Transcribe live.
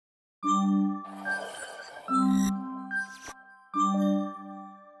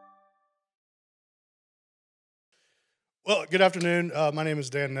Good afternoon. My name is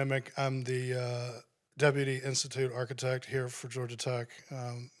Dan Nemec. I'm the Deputy Institute Architect here for Georgia Tech.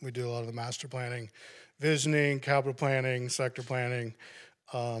 We do a lot of the master planning, visioning, capital planning, sector planning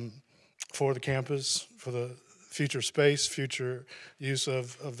for the campus, for the future space, future use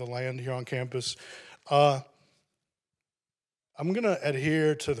of the land here on campus. I'm going to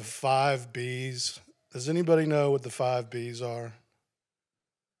adhere to the 5 Bs. Does anybody know what the 5 Bs are?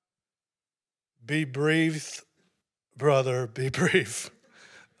 Be brief, brother, be brief.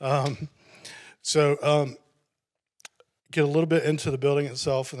 So get a little bit into the building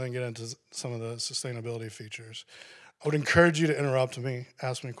itself and then get into some of the sustainability features. I would encourage you to interrupt me,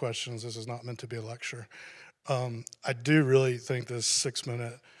 ask me questions. This is not meant to be a lecture. I do really think this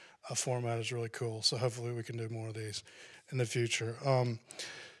 6-minute format is really cool, so hopefully we can do more of these in the future.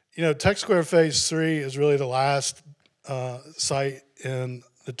 Tech Square Phase 3 is really the last site in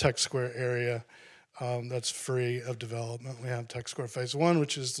the Tech Square area that's free of development. We have Tech Square Phase 1,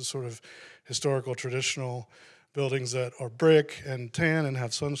 which is the sort of historical, traditional buildings that are brick and tan and have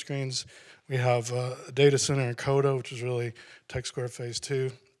sunscreens. We have a data center in Coda, which is really Tech Square Phase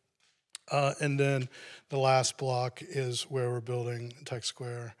 2. And then the last block is where we're building Tech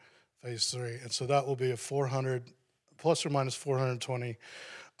Square Phase 3. And so that will be a 400, plus or minus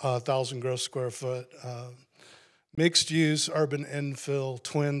 420,000 gross square foot mixed-use urban infill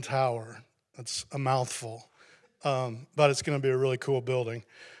twin tower. That's a mouthful, but it's going to be a really cool building.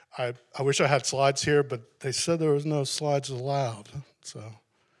 I wish I had slides here, but they said there was no slides allowed, so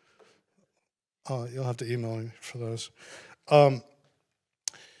you'll have to email me for those.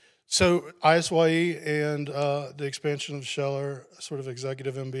 So ISYE and the expansion of Scheller, sort of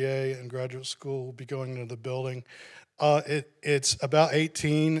executive MBA and graduate school, will be going into the building. It's about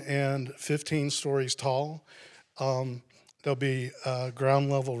 18 and 15 stories tall. There'll be ground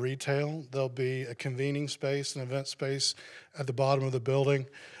level retail. There'll be a convening space, an event space at the bottom of the building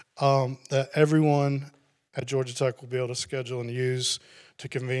that everyone at Georgia Tech will be able to schedule and use to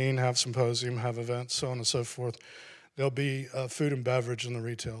convene, have symposium, have events, so on and so forth. There'll be food and beverage in the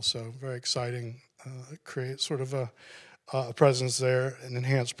retail, so very exciting. Create sort of a presence there, an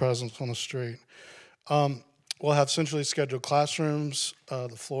enhanced presence on the street. We'll have centrally scheduled classrooms, the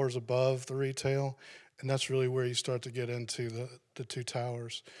floors above the retail, and that's really where you start to get into the 2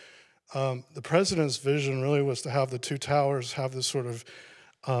 towers. The president's vision really was to have the 2 towers have this sort of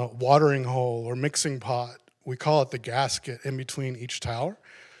watering hole or mixing pot. We call it the gasket in between each tower.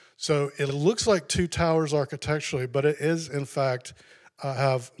 So it looks like 2 towers architecturally, but it is, in fact,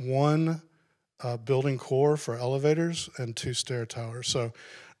 have 1 building core for elevators and 2 stair towers. So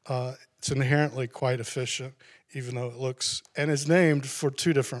it's inherently quite efficient, even though it looks, and is named for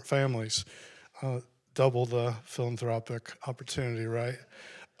 2 different families. Double the philanthropic opportunity, right?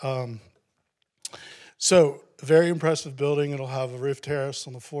 So very impressive building. It'll have a roof terrace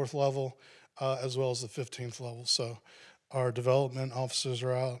on the 4th level as well as the 15th level. So our development officers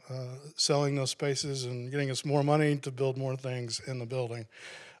are out selling those spaces and getting us more money to build more things in the building.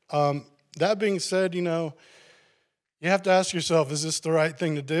 That being said, you have to ask yourself, is this the right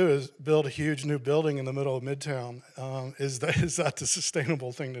thing to do, is build a huge new building in the middle of Midtown? Is that the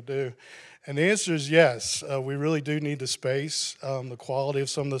sustainable thing to do? And the answer is yes. We really do need the space. The quality of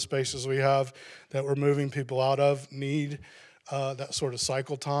some of the spaces we have that we're moving people out of need that sort of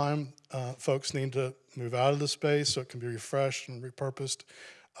cycle time. Folks need to move out of the space so it can be refreshed and repurposed,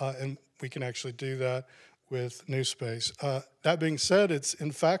 and we can actually do that with new space. That being said, it's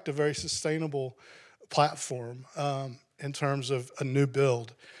in fact a very sustainable platform in terms of a new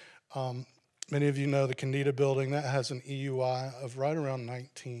build. Many of you know the Candida building. That has an EUI of right around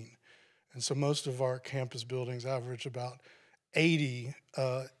 19. And so most of our campus buildings average about 80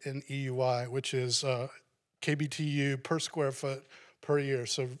 in EUI, which is KBTU per square foot per year.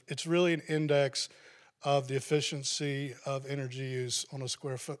 So it's really an index of the efficiency of energy use on a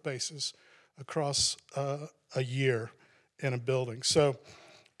square foot basis across a year in a building. So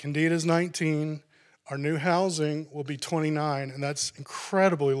Candida is 19. Our new housing will be 29, and that's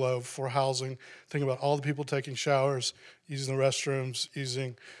incredibly low for housing. Think about all the people taking showers, using the restrooms,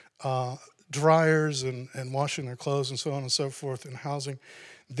 using dryers and washing their clothes and so on and so forth in housing.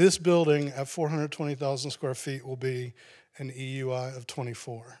 This building at 420,000 square feet will be an EUI of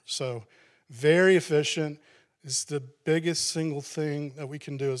 24. So very efficient. It's the biggest single thing that we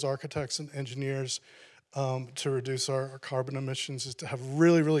can do as architects and engineers to reduce our carbon emissions, is to have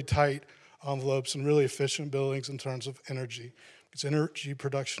really, really tight envelopes and really efficient buildings in terms of energy. Because energy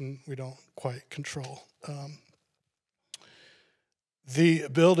production we don't quite control. The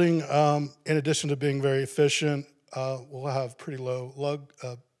building, in addition to being very efficient, will have pretty low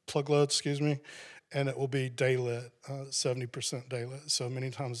plug loads, and it will be daylit, 70% daylit. So many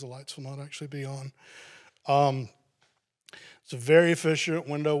times the lights will not actually be on. It's a very efficient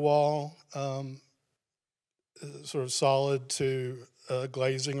window wall, sort of solid to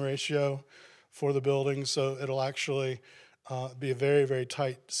glazing ratio for the building. So it'll actually be a very, very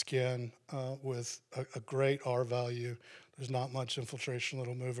tight skin with a great R value. There's not much infiltration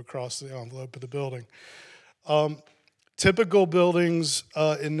that'll move across the envelope of the building. Typical buildings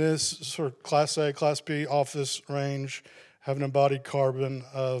in this sort of Class A, Class B office range have an embodied carbon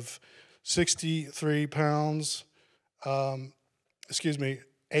of 63 pounds.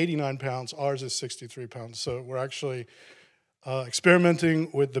 89 pounds. Ours is 63 pounds. So we're actually experimenting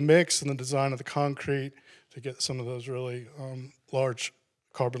with the mix and the design of the concrete to get some of those really large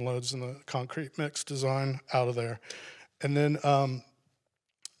carbon loads in the concrete mix design out of there. And then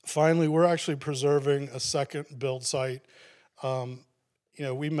finally, we're actually preserving a second build site.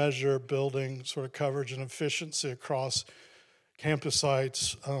 We measure building sort of coverage and efficiency across campus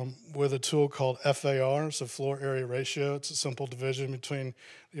sites with a tool called FAR, so floor area ratio. It's a simple division between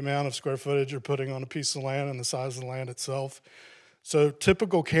the amount of square footage you're putting on a piece of land and the size of the land itself. So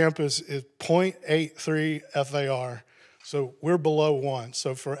typical campus is 0.83 FAR. So we're below 1.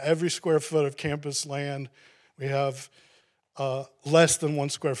 So for every square foot of campus land, we have less than 1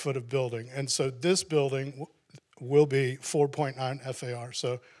 square foot of building. And so this building will be 4.9 FAR.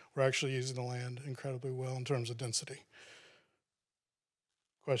 So we're actually using the land incredibly well in terms of density.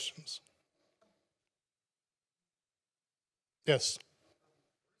 Questions? Yes.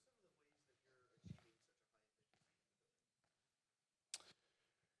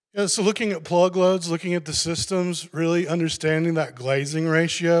 Yeah, so looking at plug loads, looking at the systems, really understanding that glazing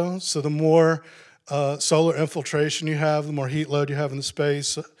ratio. So the more solar infiltration you have, the more heat load you have in the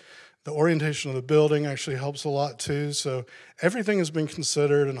space. The orientation of the building actually helps a lot too. So everything has been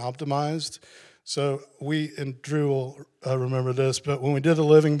considered and optimized. So and Drew will remember this, but when we did the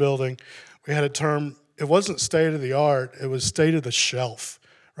living building, we had a term, it wasn't state of the art, it was state of the shelf,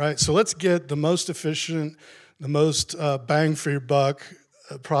 right? So let's get the most efficient, the most bang for your buck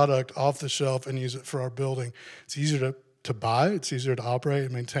product off the shelf and use it for our building. It's easier to buy, it's easier to operate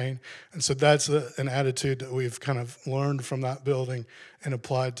and maintain. And so that's an attitude that we've kind of learned from that building and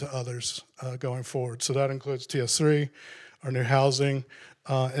applied to others going forward. So that includes TS3, our new housing,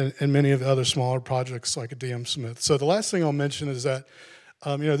 and many of the other smaller projects like a DM Smith. So the last thing I'll mention is that,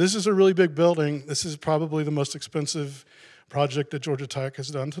 this is a really big building. This is probably the most expensive project that Georgia Tech has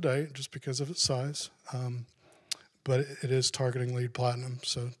done today, just because of its size. But it is targeting LEED Platinum,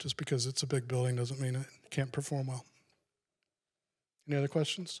 so just because it's a big building doesn't mean it can't perform well. Any other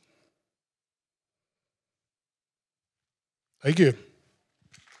questions? Thank you.